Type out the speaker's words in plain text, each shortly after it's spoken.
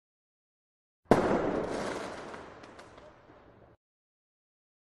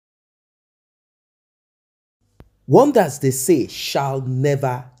Wonders, they say, shall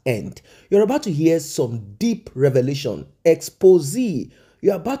never end. You're about to hear some deep revelation, expose.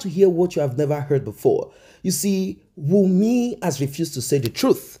 You're about to hear what you have never heard before. You see, Wunmi has refused to say the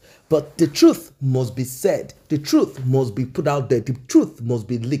truth, but the truth must be said. The truth must be put out there. The truth must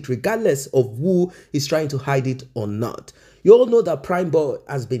be leaked, regardless of who is trying to hide it or not. You all know that Prime Boy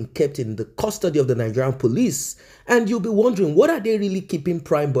has been kept in the custody of the Nigerian police, and you'll be wondering, what are they really keeping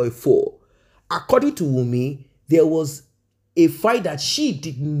Prime Boy for? According to Wunmi, there was a fight that she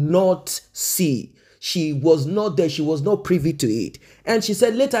did not see. She was not there. She was not privy to it. And she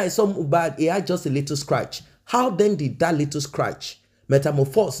said, later I saw Mohbad, he had just a little scratch. How then did that little scratch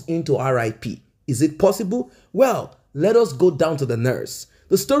metamorphose into RIP? Is it possible? Well, let us go down to the nurse.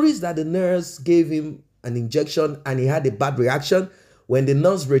 The story is that the nurse gave him an injection and he had a bad reaction. When the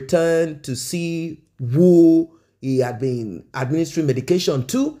nurse returned to see who he had been administering medication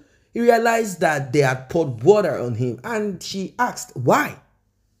to, he realized that they had poured water on him, and she asked why.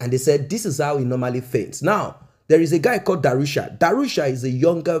 And they said, this is how he normally faints. Now, there is a guy called Darusha. Darusha is a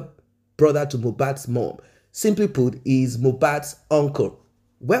younger brother to Mohbad's mom. Simply put, he is Mohbad's uncle.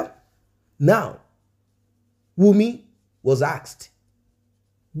 Well, now, Wunmi was asked,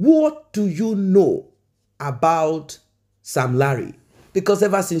 what do you know about Sam Larry? Because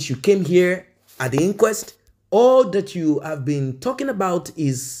ever since you came here at the inquest, all that you have been talking about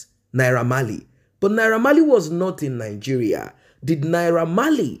is Naira Marley. But Naira Marley was not in Nigeria. Did Naira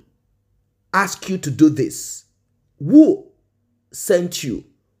Marley ask you to do this? Who sent you?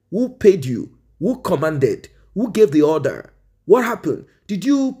 Who paid you? Who commanded? Who gave the order? What happened? Did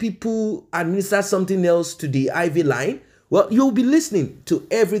you people administer something else to the Ivy line? Well, you'll be listening to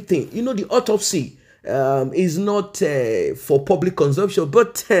everything. You know, the autopsy is not for public consumption,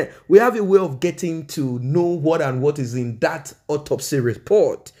 but we have a way of getting to know what and what is in that autopsy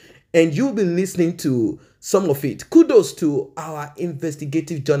report. And you'll be listening to some of it. Kudos to our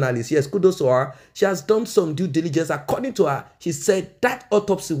investigative journalist. Yes, kudos to her. She has done some due diligence. According to her, she said that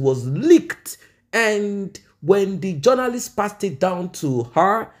autopsy was leaked. And when the journalist passed it down to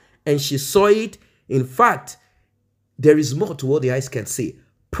her and she saw it, in fact, there is more to what the eyes can see.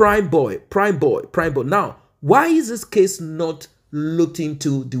 Prime Boy, Prime Boy, Prime Boy. Now, why is this case not looked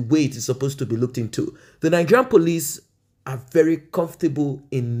into the way it is supposed to be looked into? The Nigerian police are very comfortable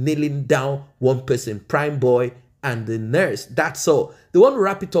in nailing down one person, Prime Boy and the nurse. That's all. They want to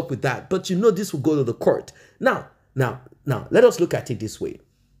wrap it up with that. But you know this will go to the court. Now, let us look at it this way.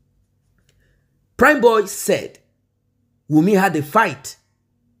 Prime Boy said Wunmi had a fight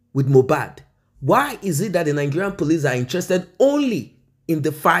with Mohbad. Why is it that the Nigerian police are interested only in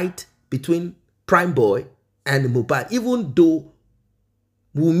the fight between Prime Boy and Mohbad, even though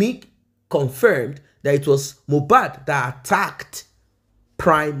Wunmi confirmed that it was Mohbad that attacked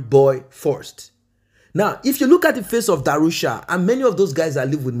Prime Boy first? Now, if you look at the face of Darusha and many of those guys that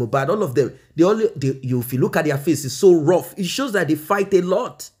live with Mohbad, all of them, if you look at their face, it's so rough. It shows that they fight a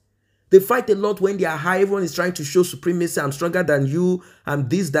lot. They fight a lot when they are high. Everyone is trying to show supremacy. I'm stronger than you. I'm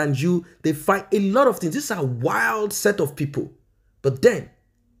this than you. They fight a lot of things. These are a wild set of people. But then,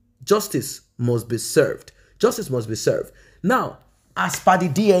 justice must be served. Justice must be served. Now, as per the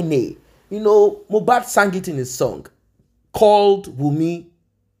DNA, you know, Mohbad sang it in his song called Wunmi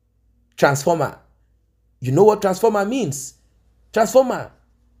Transformer. You know what transformer means? Transformer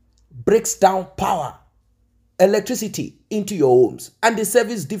breaks down power, electricity into your homes, and they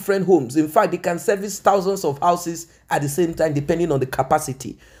service different homes. In fact, they can service thousands of houses at the same time, depending on the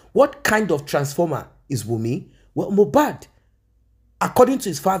capacity. What kind of transformer is Wunmi? Well, Mohbad, according to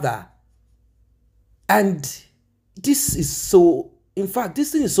his father, and this is so, in fact,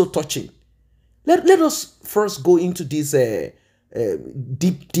 this thing is so touching. Let us first go into this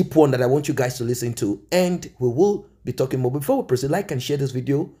deep one that I want you guys to listen to, and we will be talking more. Before we proceed, like and share this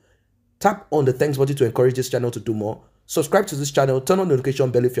video. Tap on the thanks button to encourage this channel to do more. Subscribe to this channel. Turn on the notification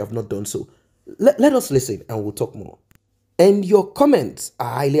bell if you have not done so. Let us listen and we'll talk more. And your comments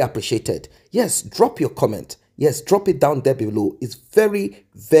are highly appreciated. Yes, drop your comment. Yes, drop it down there below. It's very,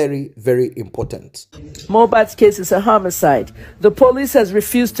 very, very important. Mohbad's case is a homicide. The police has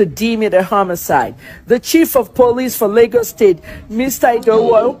refused to deem it a homicide. The chief of police for Lagos State, Mr.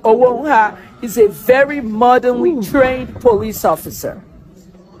 Idowu Owonha, is a very modernly trained police officer.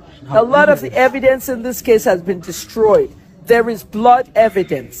 A lot of the evidence in this case has been destroyed. There is blood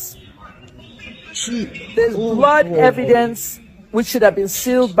evidence. There's blood evidence which should have been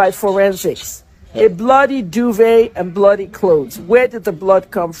sealed by forensics. A bloody duvet and bloody clothes. Where did the blood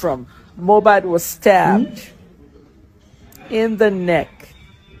come from? Mohbad was stabbed in the neck.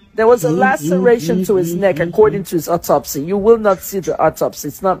 There was a laceration to his neck according to his autopsy. You will not see the autopsy.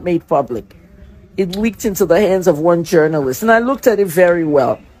 It's not made public. it leaked into the hands of one journalist. And I looked at it very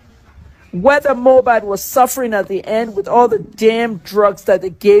well. Whether Mohbad was suffering at the end with all the damn drugs that they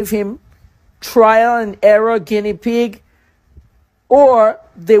gave him, trial and error, guinea pig, or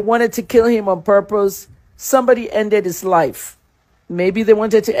they wanted to kill him on purpose, somebody ended his life. Maybe they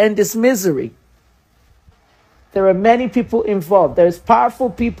wanted to end his misery. There are many people involved. There's powerful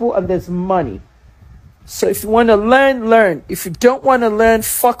people and there's money. So if you want to learn, learn. If you don't want to learn,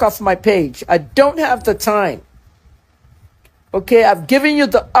 fuck off my page. I don't have the time. Okay, I've given you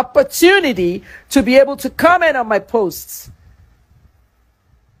the opportunity to be able to comment on my posts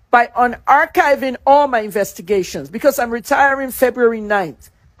by unarchiving all my investigations, because I'm retiring February 9th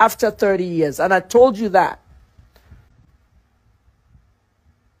after 30 years. And I told you that.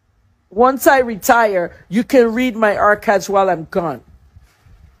 Once I retire, you can read my archives while I'm gone,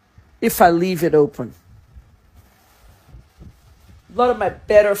 if I leave it open. A lot of my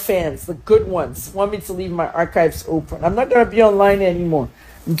better fans, the good ones, want me to leave my archives open. I'm not going to be online anymore.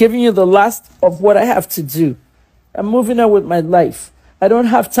 I'm giving you the last of what I have to do. I'm moving on with my life. I don't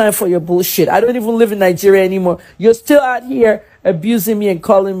have time for your bullshit. I don't even live in Nigeria anymore. You're still out here abusing me and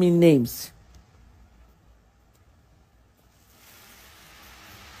calling me names.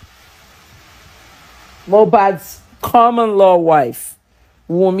 Mohbad's common law wife,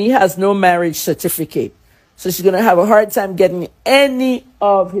 Wunmi, has no marriage certificate. So she's going to have a hard time getting any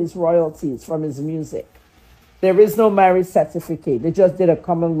of his royalties from his music. There is no marriage certificate. They just did a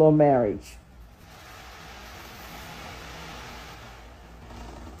common law marriage.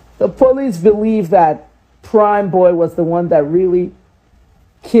 The police believe that Prime Boy was the one that really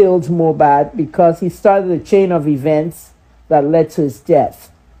killed Mohbad because he started a chain of events that led to his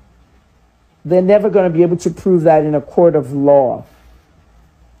death. They're never going to be able to prove that in a court of law.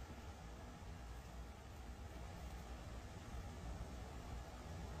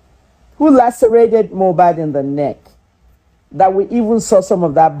 Who lacerated Mohbad in the neck? That we even saw some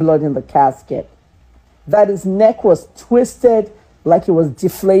of that blood in the casket. That his neck was twisted like it was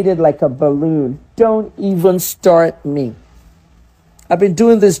deflated like a balloon. Don't even start me. I've been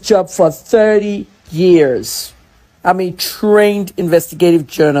doing this job for 30 years. I'm a trained investigative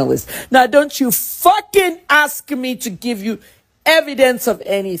journalist. Now, don't you fucking ask me to give you evidence of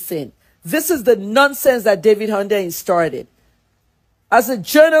anything. This is the nonsense that David Hunter started. As a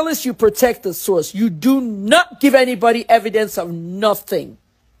journalist, you protect the source. You do not give anybody evidence of nothing.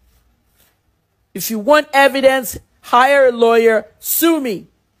 If you want evidence, hire a lawyer, sue me.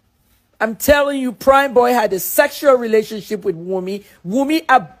 I'm telling you, Prime Boy had a sexual relationship with Wunmi. Wunmi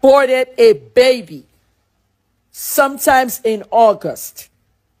aborted a baby sometimes in August.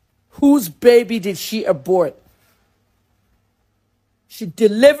 Whose baby did she abort? She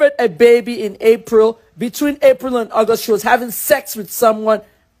delivered a baby in April. Between April and August, she was having sex with someone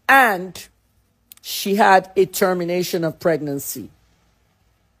and she had a termination of pregnancy.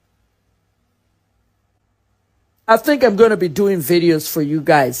 I think I'm going to be doing videos for you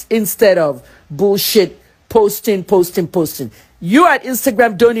guys instead of bullshit posting. You at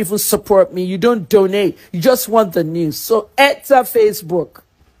Instagram don't even support me. You don't donate. You just want the news. So enter Facebook.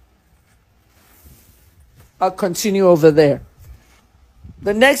 I'll continue over there.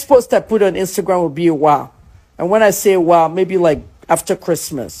 The next post I put on Instagram will be a while. And when I say a while, maybe like after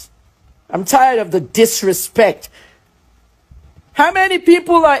Christmas. I'm tired of the disrespect. How many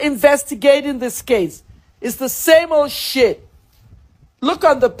people are investigating this case? It's the same old shit. Look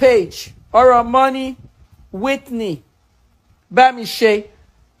on the page. Oramani, Whitney, Bamishe.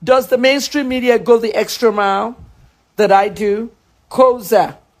 Does the mainstream media go the extra mile that I do?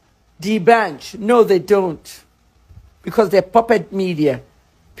 Koza, D'banj. No, they don't. Because they're puppet media.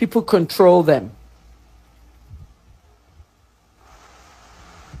 People control them.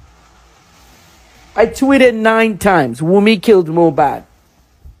 I tweeted 9 times. Wunmi killed Mohbad.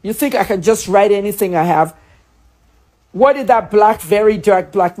 You think I can just write anything I have? What did that black, very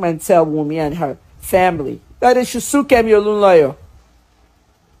dark black man tell Wunmi and her family? That they should sue Kemi Olunloyo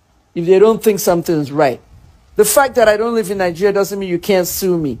if they don't think something is right. The fact that I don't live in Nigeria doesn't mean you can't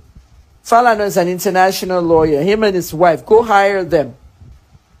sue me. Falana is an international lawyer. Him and his wife. Go hire them.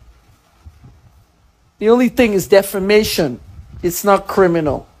 The only thing is defamation. It's not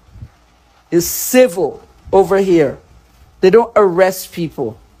criminal. It's civil over here. They don't arrest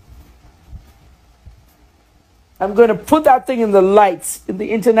people. I'm going to put that thing in the lights in the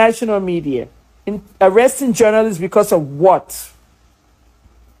international media. In arresting journalists because of what?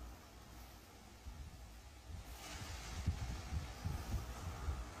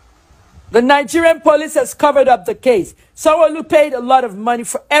 The Nigerian police has covered up the case. Sanwo-Olu paid a lot of money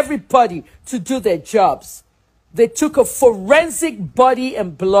for everybody to do their jobs. They took a forensic body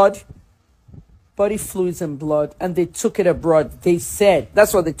and blood body fluids and blood, and they took it abroad. They said,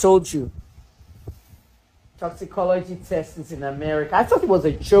 that's what they told you. Toxicology test is in America. I thought it was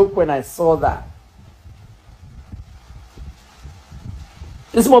a joke when I saw that.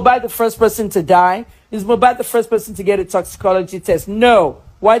 Is Mohbad the first person to die? Is Mohbad the first person to get a toxicology test? No.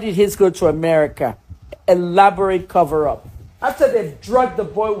 Why did his go to America? Elaborate cover-up. After they've drugged the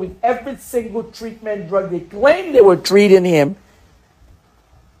boy with every single treatment drug they claimed they were treating him,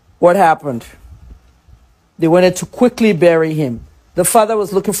 what happened? They wanted to quickly bury him. The father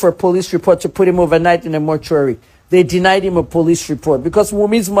was looking for a police report to put him overnight in a mortuary. They denied him a police report because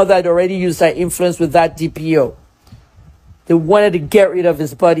Wumi's mother had already used her influence with that DPO. They wanted to get rid of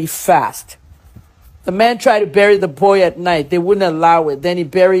his body fast. The man tried to bury the boy at night. They wouldn't allow it. Then he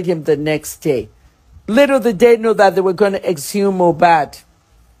buried him the next day. Little did they know that they were going to exhume Mohbad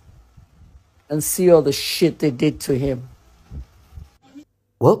and see all the shit they did to him.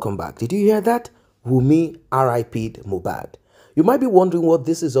 Welcome back. Did you hear that? Wumi RIP'd Mohbad. You might be wondering what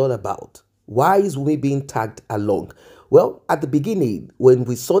this is all about. Why is Wumi being tagged along? Well, at the beginning, when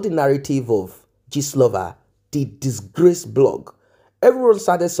we saw the narrative of Gistlover, the disgrace blog, everyone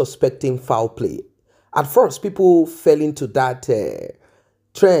started suspecting foul play. At first, people fell into that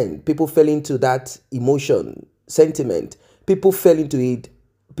trend. People fell into that emotion, sentiment. People fell into it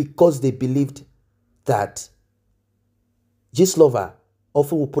because they believed that Gistlover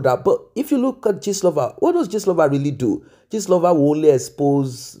often will put out. But if you look at Gistlover, what does Gistlover really do? Gistlover will only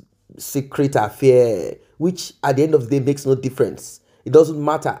expose secret affair, which at the end of the day makes no difference. It doesn't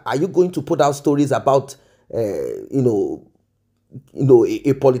matter. Are you going to put out stories about, a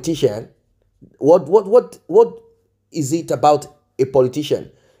politician? What is it about a politician?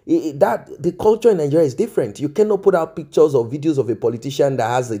 That the culture in Nigeria is different. You cannot put out pictures or videos of a politician that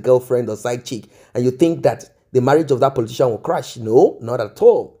has a girlfriend or side chick, and you think that the marriage of that politician will crash. No, not at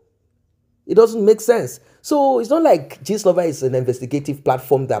all. It doesn't make sense. So it's not like Gistlover is an investigative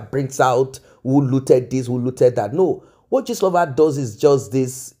platform that brings out who looted this, who looted that. No, what Gistlover does is just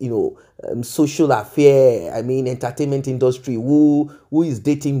this, social affair. I mean, entertainment industry. Who is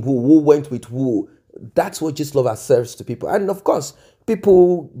dating who went with who. That's what Gistlover serves to people. And of course,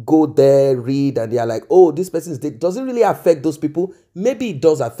 people go there, read, and they are like, oh, this person's date doesn't really affect those people. Maybe it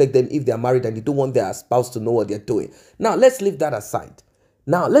does affect them if they're married and they don't want their spouse to know what they're doing. Now, let's leave that aside.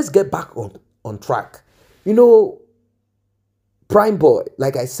 Now, let's get back on track. Prime Boy,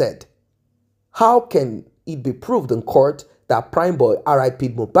 like I said, how can it be proved in court that Prime Boy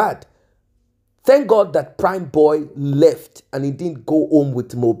RIP'd Mohbad? Thank God that Prime Boy left and he didn't go home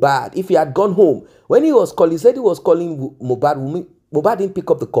with Mohbad. If he had gone home, when he was calling, he said he was calling Mohbad. Mohbad didn't pick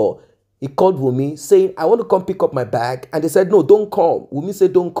up the call. He called Wumi saying, I want to come pick up my bag. And they said, no, don't come. Wumi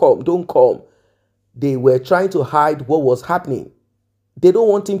said, don't come. They were trying to hide what was happening. They don't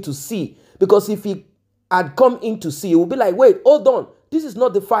want him to see. Because if he had come in to see, he would be like, wait, hold on. This is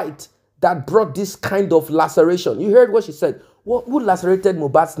not the fight that brought this kind of laceration. You heard what she said. Who lacerated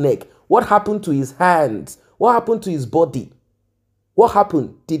Mohbad's neck? What happened to his hands? What happened to his body? What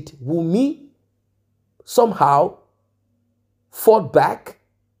happened? Did Wumi somehow fought back?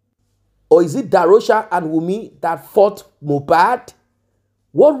 Or is it Darosha and Wumi that fought Mohbad?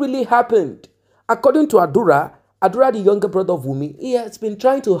 What really happened? According to Adura, the younger brother of Wumi, he has been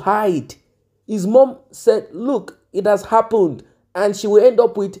trying to hide. His mom said, look, it has happened. And she will end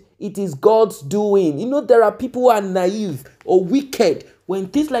up with, it is God's doing. There are people who are naive or wicked. When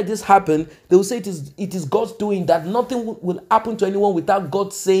things like this happen, they will say it is God's doing, that nothing will happen to anyone without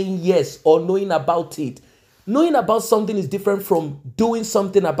God saying yes or knowing about it. Knowing about something is different from doing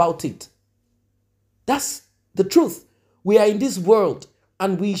something about it. That's the truth. We are in this world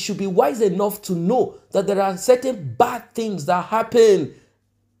and we should be wise enough to know that there are certain bad things that happen.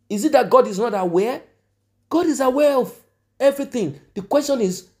 Is it that God is not aware? God is aware of everything. The question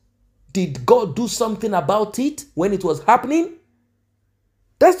is, did God do something about it when it was happening?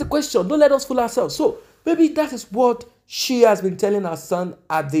 That's the question. Don't let us fool ourselves. So maybe that is what she has been telling her son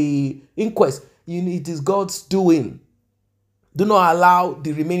at the inquest. It is God's doing. Do not allow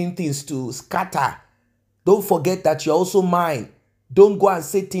the remaining things to scatter. Don't forget that you're also mine. Don't go and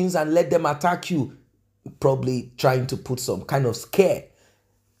say things and let them attack you. Probably trying to put some kind of scare.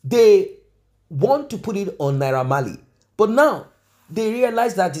 They want to put it on Naira Marley. But now they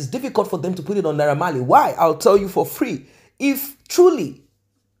realize that it's difficult for them to put it on Naira Marley. Why? I'll tell you for free. If truly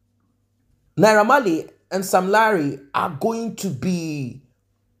Naira Marley and Sam Larry are going to be,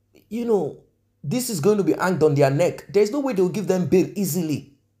 this is going to be hanged on their neck, there's no way they will give them bail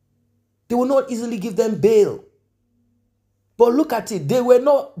easily. They will not easily give them bail. But look at it. They were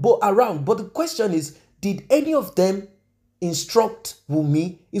not around. But the question is, did any of them instruct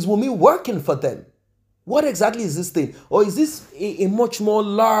Wumi? Is Wumi working for them? What exactly is this thing? Or is this a much more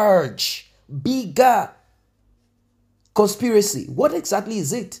large, bigger conspiracy? What exactly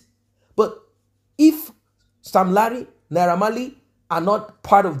is it? But if Sam Larry, Naira Marley are not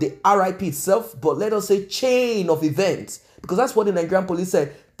part of the RIP itself, but let us say chain of events, because that's what the Nigerian police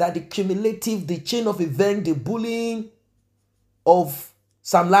said, that the cumulative, the chain of event, the bullying of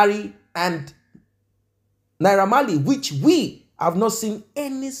Sam Larry and Naira Marley, which we have not seen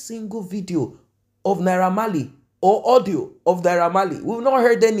any single video of Naira Marley or audio of Naira Marley. We've not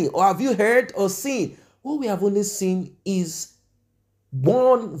heard any. Or have you heard or seen? What we have only seen is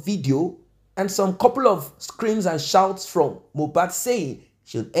one video and some couple of screams and shouts from Mohbad saying,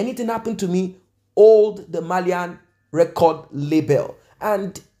 should anything happen to me, hold the Malian record label.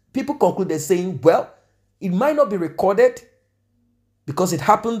 And people concluded saying, well, it might not be recorded because it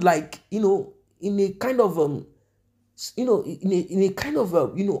happened like, in a kind of, in a kind of,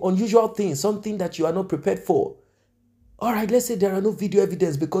 unusual thing, something that you are not prepared for. All right, let's say there are no video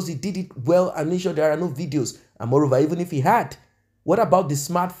evidence because he did it well and made sure there are no videos. And moreover, even if he had, what about the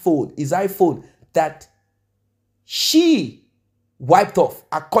smartphone, his iPhone, that she wiped off,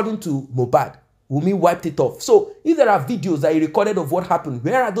 according to Mohbad? Wunmi wiped it off. So if there are videos that he recorded of what happened,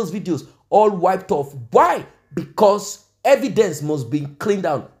 where are those videos? All wiped off. Why? Because evidence must be cleaned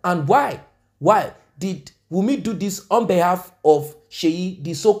out. And why? Why did Wunmi do this on behalf of Sheyi,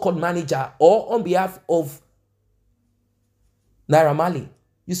 the so-called manager, or on behalf of Naira Marley?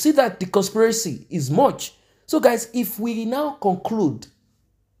 You see that the conspiracy is much. So guys, if we now conclude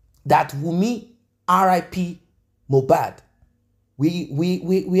that Wunmi RIP Mohbad,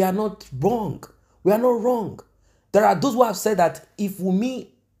 we are not wrong. We are not wrong. There are those who have said that if Wunmi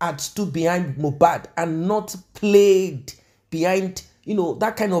had stood behind Mohbad and not played behind,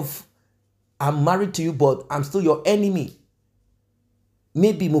 that kind of, I'm married to you, but I'm still your enemy,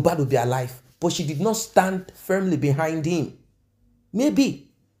 maybe Mohbad would be alive. But she did not stand firmly behind him.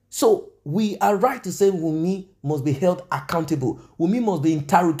 Maybe. So we are right to say Wunmi must be held accountable. Wunmi must be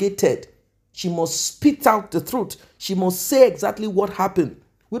interrogated. She must spit out the truth. She must say exactly what happened.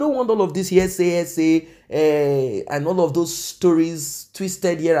 We don't want all of this hearsay, and all of those stories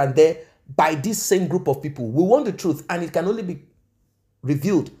twisted here and there by this same group of people. We want the truth, and it can only be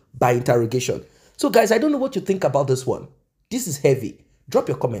revealed by interrogation. So guys, I don't know what you think about this one. This is heavy. Drop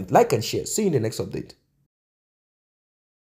your comment, like and share. See you in the next update.